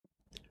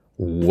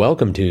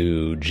Welcome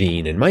to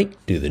Gene and Mike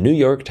do the New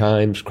York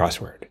Times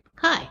crossword.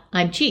 Hi,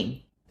 I'm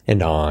Jean.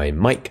 And I'm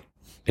Mike.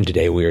 And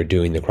today we are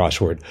doing the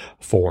crossword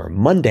for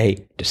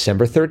Monday,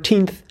 December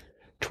 13th,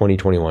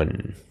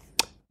 2021.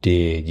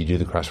 Did you do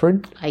the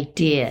crossword? I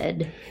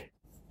did.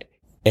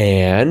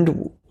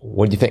 And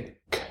what do you think?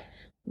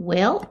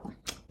 Well,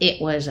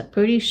 it was a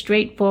pretty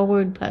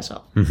straightforward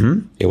puzzle.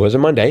 It was a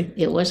Monday.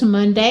 It was a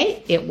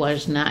Monday. It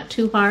was not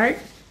too hard.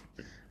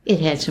 It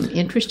had some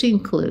interesting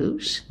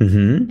clues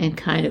and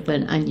kind of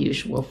an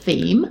unusual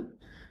theme.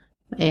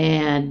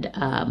 And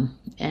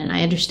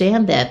I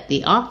understand that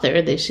the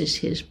author, this is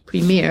his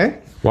premiere.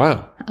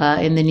 Wow.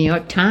 In the New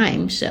York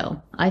Times.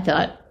 So I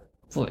thought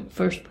for the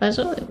first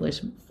puzzle, it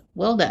was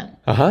well done.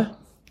 Uh-huh.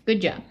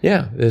 Good job.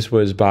 Yeah, this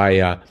was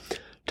by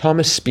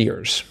Thomas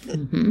Spears.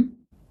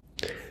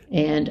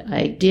 And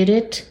I did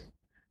it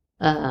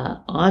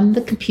on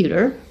the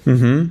computer.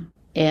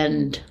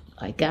 And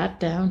I got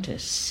down to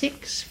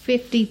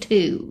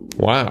 652.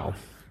 Wow.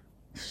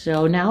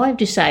 So now I've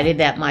decided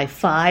that my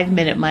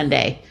 5-minute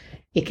Monday,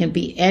 it can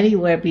be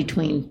anywhere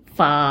between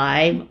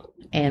 5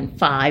 and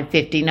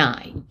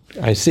 5:59.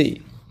 I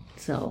see.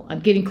 So I'm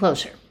getting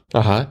closer.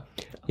 Uh-huh.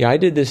 Yeah, I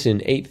did this in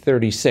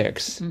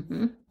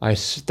 8:36. I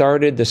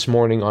started this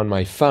morning on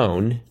my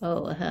phone.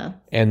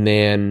 And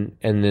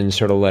then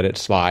sort of let it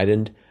slide.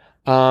 And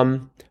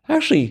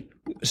actually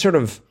sort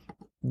of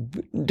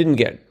didn't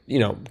get,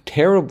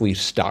 terribly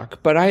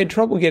stuck, but I had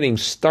trouble getting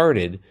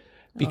started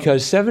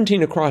because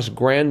 17 across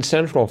Grand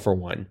Central for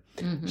one.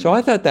 So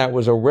I thought that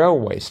was a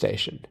railway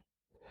station,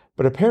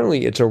 but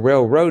apparently it's a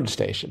railroad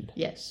station.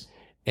 Yes.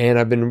 And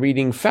I've been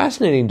reading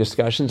fascinating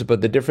discussions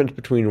about the difference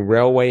between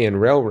railway and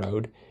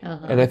railroad.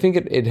 And I think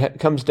it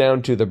comes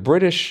down to the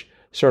British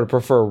sort of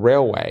prefer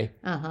railway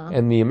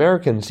and the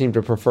Americans seem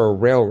to prefer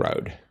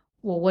railroad.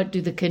 Well, what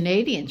do the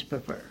Canadians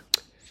prefer?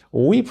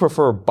 We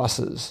prefer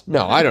buses.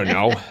 No, I don't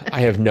know.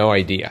 I have no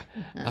idea.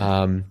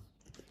 I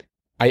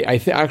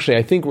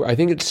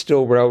think it's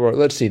still railroad.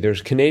 Let's see.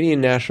 There's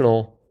Canadian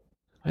National.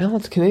 Well,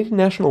 it's Canadian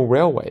National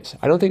Railways.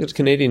 I don't think it's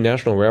Canadian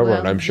National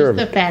Railroad. Well, I'm sure.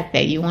 The fact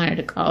that you wanted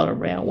to call it a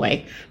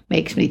railway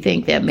makes me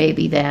think that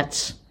maybe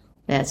that's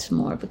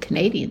more of a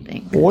Canadian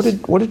thing. What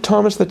did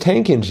Thomas the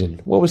Tank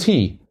Engine? What was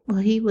he? Well,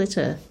 he was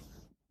a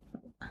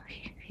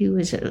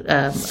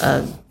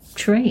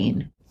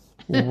train.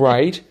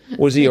 Right.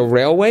 Was he a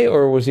railway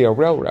or was he a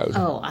railroad?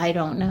 Oh, I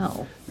don't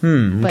know.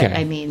 Okay. But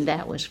I mean,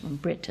 that was from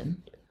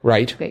Britain.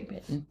 Right. Great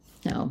Britain.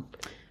 No.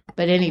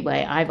 But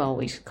anyway, I've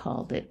always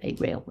called it a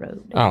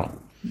railroad. Oh.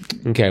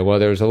 Okay. Well,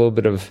 there's a little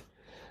bit of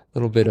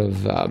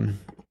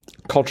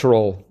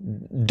cultural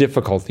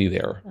difficulty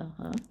there.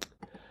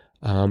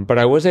 But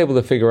I was able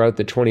to figure out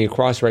that 20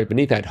 across right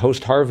beneath that,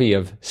 Host Harvey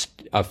of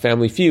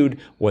Family Feud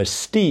was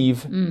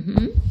Steve.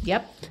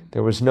 Yep.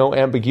 There was no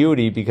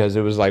ambiguity because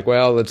it was like,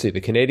 well, let's see, the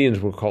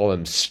Canadians would call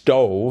him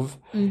Stove,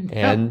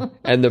 and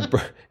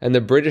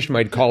the British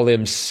might call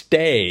him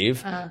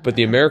Stave, but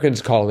the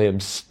Americans call him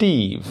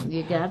Steve.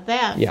 You got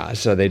that? Yeah,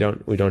 so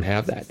we don't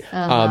have that.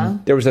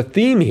 There was a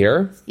theme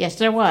here. Yes,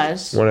 there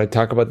was. Want to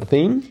talk about the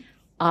theme?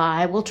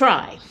 I will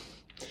try.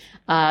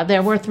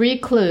 There were 3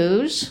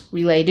 clues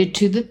related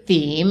to the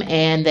theme,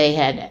 and they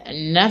had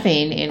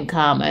nothing in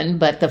common,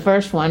 but the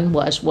first one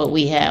was what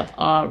we have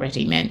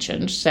already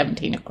mentioned,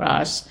 17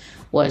 across,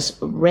 was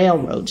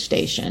railroad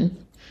station.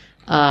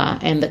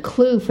 And the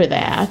clue for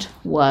that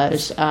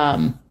was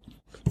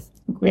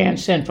Grand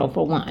Central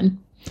for one.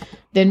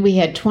 Then we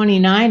had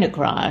 29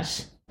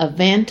 across,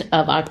 event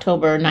of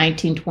October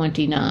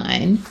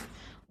 1929,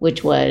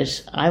 which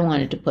was, I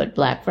wanted to put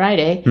Black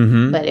Friday,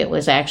 but it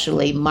was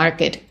actually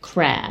market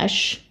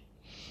crash.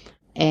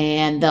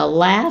 And the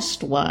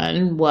last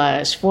one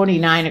was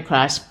 49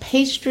 across,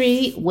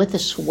 pastry with a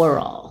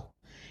swirl.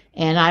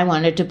 And I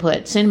wanted to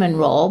put cinnamon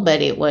roll,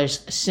 but it was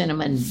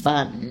cinnamon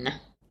bun.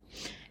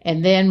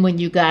 And then when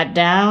you got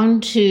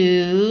down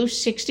to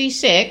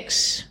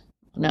 65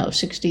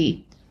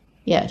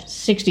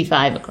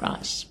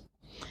 across,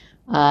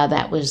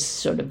 that was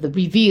sort of the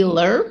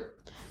revealer.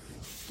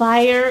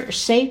 Fire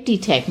safety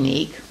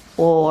technique,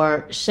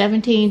 or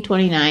 17,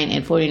 29,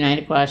 and 49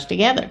 across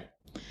together.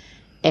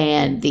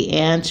 And the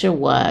answer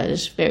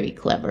was very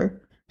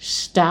clever.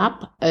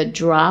 Stop, a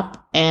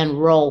drop,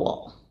 and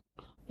roll.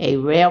 A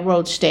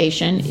railroad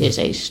station is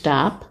a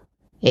stop,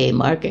 a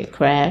market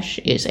crash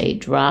is a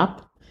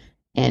drop,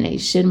 and a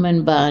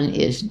cinnamon bun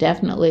is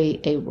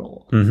definitely a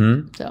roll.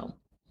 So,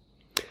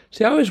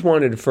 see, I always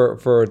wanted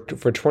for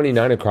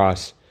 29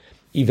 across,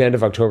 event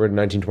of October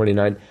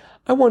 1929,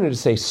 I wanted to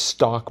say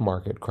stock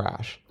market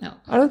crash. No.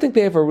 I don't think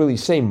they ever really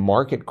say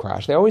market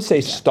crash. They always say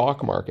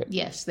stock market.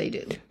 Yes, they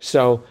do.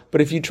 So,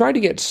 but if you try to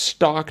get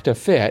stock to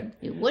fit,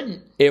 it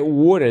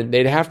wouldn't.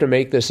 They'd have to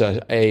make this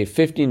a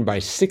 15 by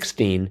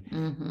 16.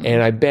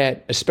 And I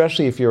bet,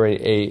 especially if you're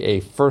a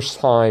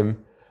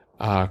first-time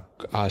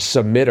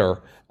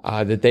submitter,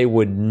 that they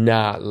would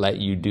not let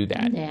you do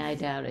that. Yeah, I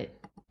doubt it.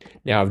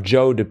 Now, if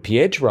Joe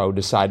DiPietro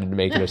decided to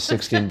make it a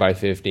 16 by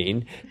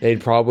 15,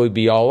 they'd probably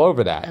be all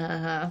over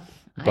that.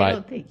 I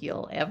don't think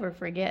you'll ever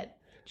forget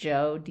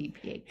Joe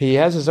DiPietro. He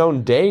has his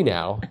own day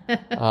now.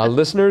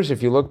 Listeners,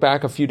 if you look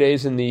back a few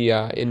days in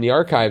the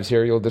archives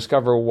here, you'll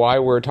discover why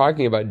we're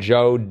talking about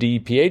Joe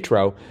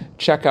DiPietro.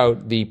 Check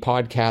out the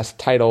podcast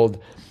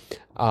titled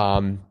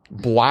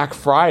Black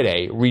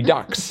Friday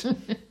Redux.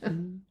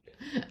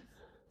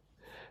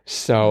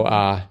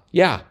 So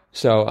yeah.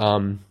 So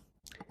and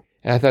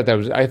I thought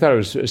it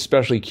was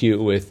especially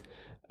cute with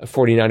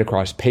 49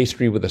 across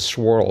pastry with a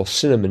swirl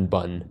cinnamon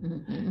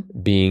bun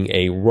being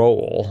a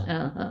roll.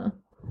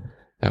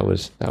 That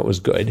was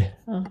good.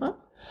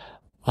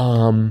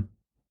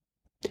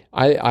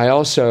 I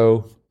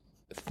also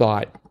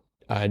thought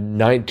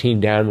 19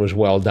 down was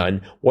well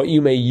done. What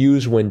you may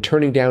use when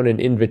turning down an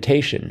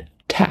invitation: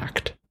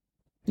 tact.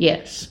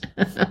 Yes.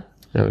 That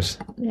was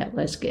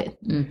good.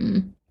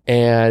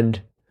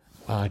 And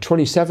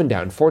 27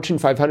 down, Fortune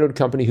 500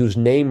 company whose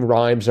name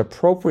rhymes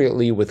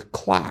appropriately with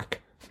quack.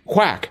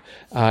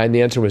 And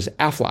the answer was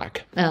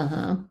Aflac.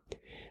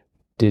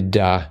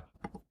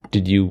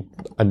 Did you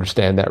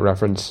understand that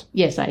reference?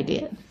 Yes, I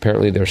did.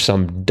 Apparently there's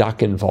some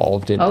duck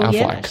involved in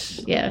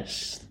Aflac.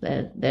 Yes.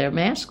 Their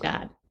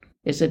mascot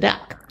is a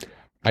duck.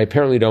 I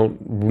apparently don't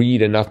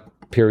read enough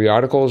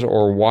periodicals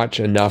or watch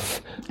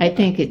enough. I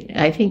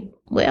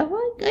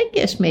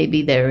guess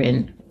maybe they're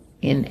in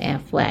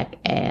Aflac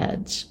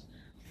ads,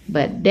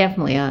 but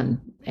definitely on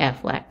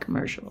Aflac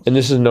commercials. And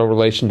this is no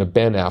relation to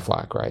Ben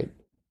Affleck, right?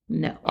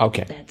 No.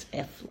 Okay. That's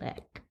Affleck.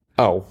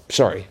 Oh,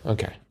 sorry.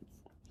 Okay.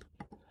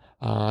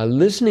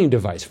 Listening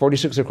device,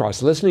 46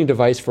 across. Listening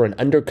device for an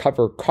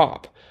undercover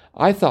cop.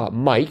 I thought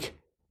Mike,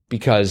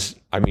 because,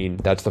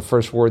 that's the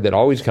first word that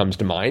always comes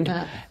to mind.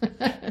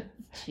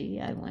 Gee,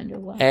 I wonder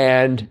why.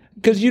 And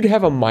because you'd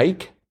have a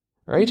mic,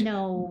 right?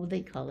 No,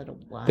 they call it a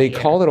wire. They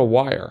call it a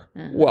wire.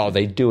 Well,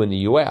 they do in the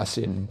U.S.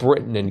 In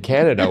Britain and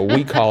Canada,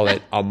 we call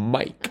it a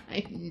mic.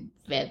 I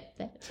bet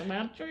that's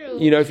not true.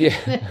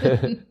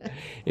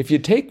 If you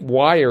take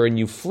wire and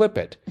you flip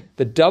it,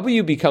 the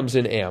W becomes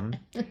an M,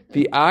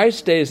 the I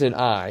stays an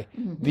I,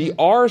 the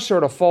R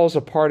sort of falls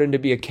apart into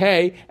be a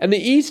K, and the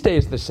E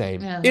stays the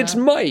same. It's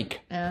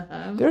mic.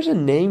 There's a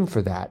name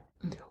for that.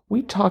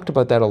 We talked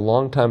about that a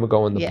long time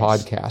ago in the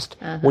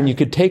podcast, when you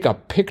could take a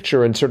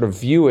picture and sort of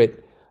view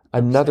it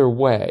another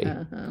way.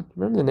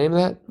 Remember the name of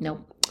that?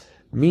 Nope.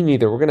 Me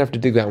neither. We're going to have to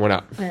dig that one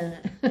up.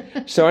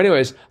 So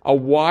anyways, a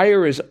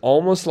wire is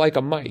almost like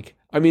a mic.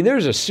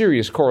 There's a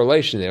serious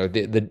correlation there.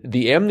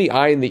 The M, the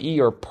I, and the E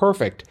are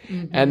perfect.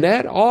 And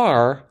that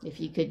R... If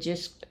you could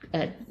just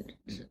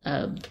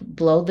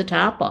blow the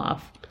top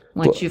off,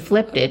 once you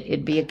flipped it,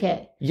 it'd be a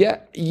K. Yeah.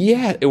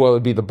 Well,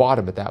 it'd be the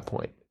bottom at that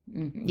point.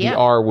 The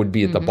R would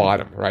be at the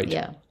bottom, right?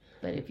 Yeah,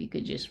 but if you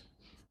could just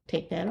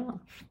take that off.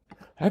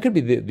 That could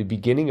be the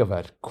beginning of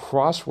a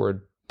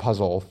crossword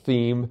puzzle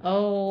theme.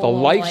 Oh, the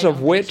likes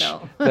of which,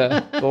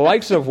 the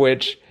likes of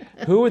which,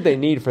 who would they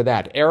need for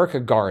that? Erica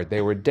Gard.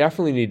 They would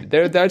definitely need.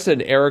 That's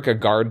an Erica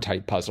Gard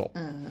type puzzle.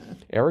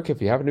 Eric, if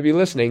you happen to be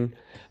listening,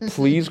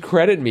 please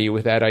credit me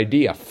with that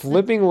idea.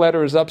 Flipping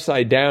letters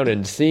upside down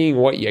and seeing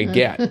what you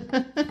get.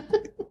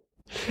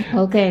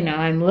 Okay, now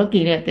I'm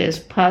looking at this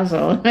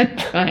puzzle. I'm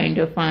trying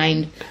to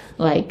find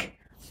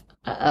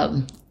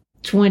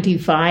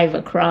 25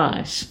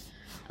 across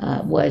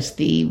was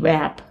the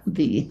rap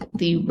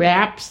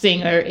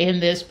singer in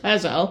this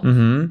puzzle.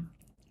 And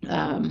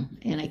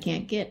I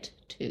can't get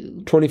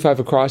to 25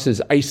 across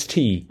is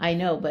Ice-T. I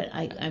know, but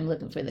I'm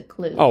looking for the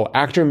clue. Oh,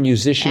 actor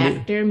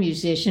musician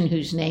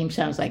whose name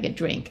sounds like a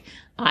drink.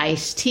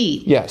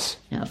 Ice-T. Yes.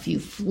 Now, if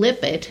you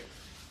flip it,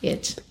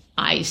 it's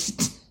I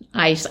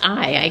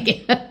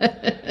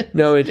guess.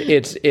 No,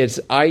 it's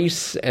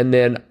ice and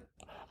then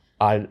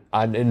an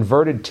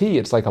inverted T.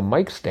 It's like a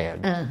mic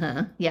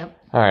stand. Yep.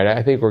 All right,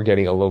 I think we're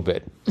getting a little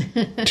bit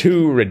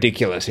too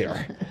ridiculous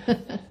here.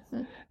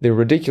 The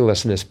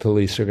ridiculousness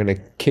police are going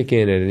to kick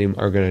in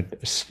are going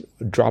to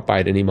drop by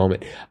at any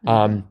moment.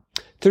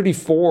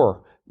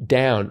 34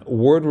 down.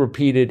 Word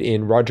repeated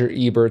in Roger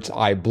Ebert's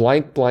 "I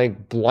blank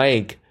blank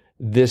blank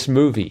this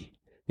movie."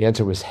 The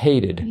answer was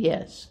hated.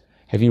 Yes.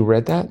 Have you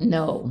read that?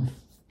 No.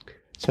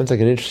 Sounds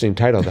like an interesting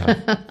title, though.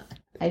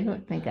 I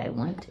don't think I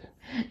want to.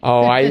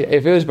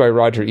 If it was by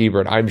Roger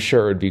Ebert, I'm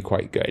sure it would be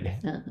quite good.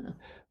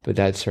 But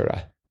that's sort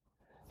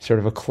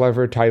of a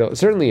clever title.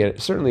 Certainly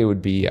it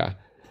would be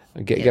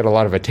get a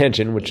lot of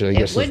attention, which I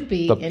guess is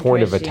the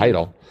point of a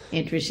title.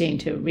 Interesting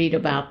to read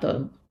about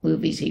the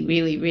movies he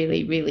really,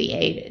 really, really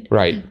hated.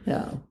 Right.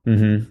 So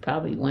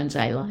probably ones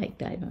I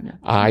liked. I don't know.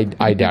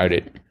 I doubt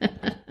it.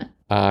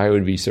 I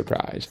would be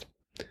surprised.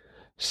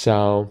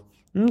 So.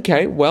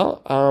 Okay,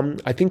 well,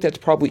 I think that's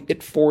probably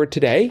it for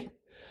today.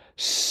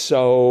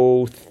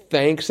 So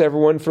thanks,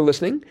 everyone, for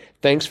listening.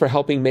 Thanks for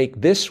helping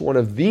make this one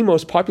of the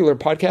most popular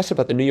podcasts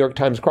about the New York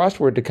Times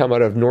crossword to come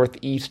out of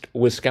Northeast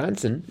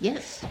Wisconsin.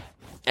 Yes.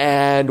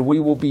 And we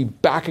will be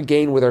back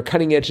again with our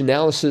cutting-edge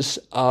analysis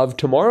of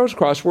tomorrow's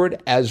crossword,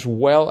 as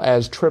well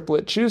as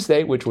Triplet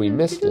Tuesday, which we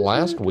missed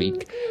last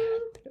week.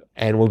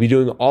 And we'll be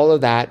doing all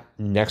of that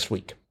next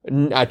week.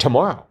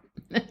 Tomorrow.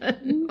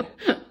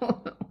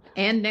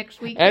 And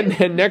next week.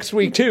 And next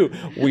week, too.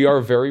 We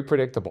are very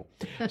predictable.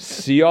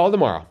 See you all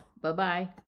tomorrow. Bye-bye.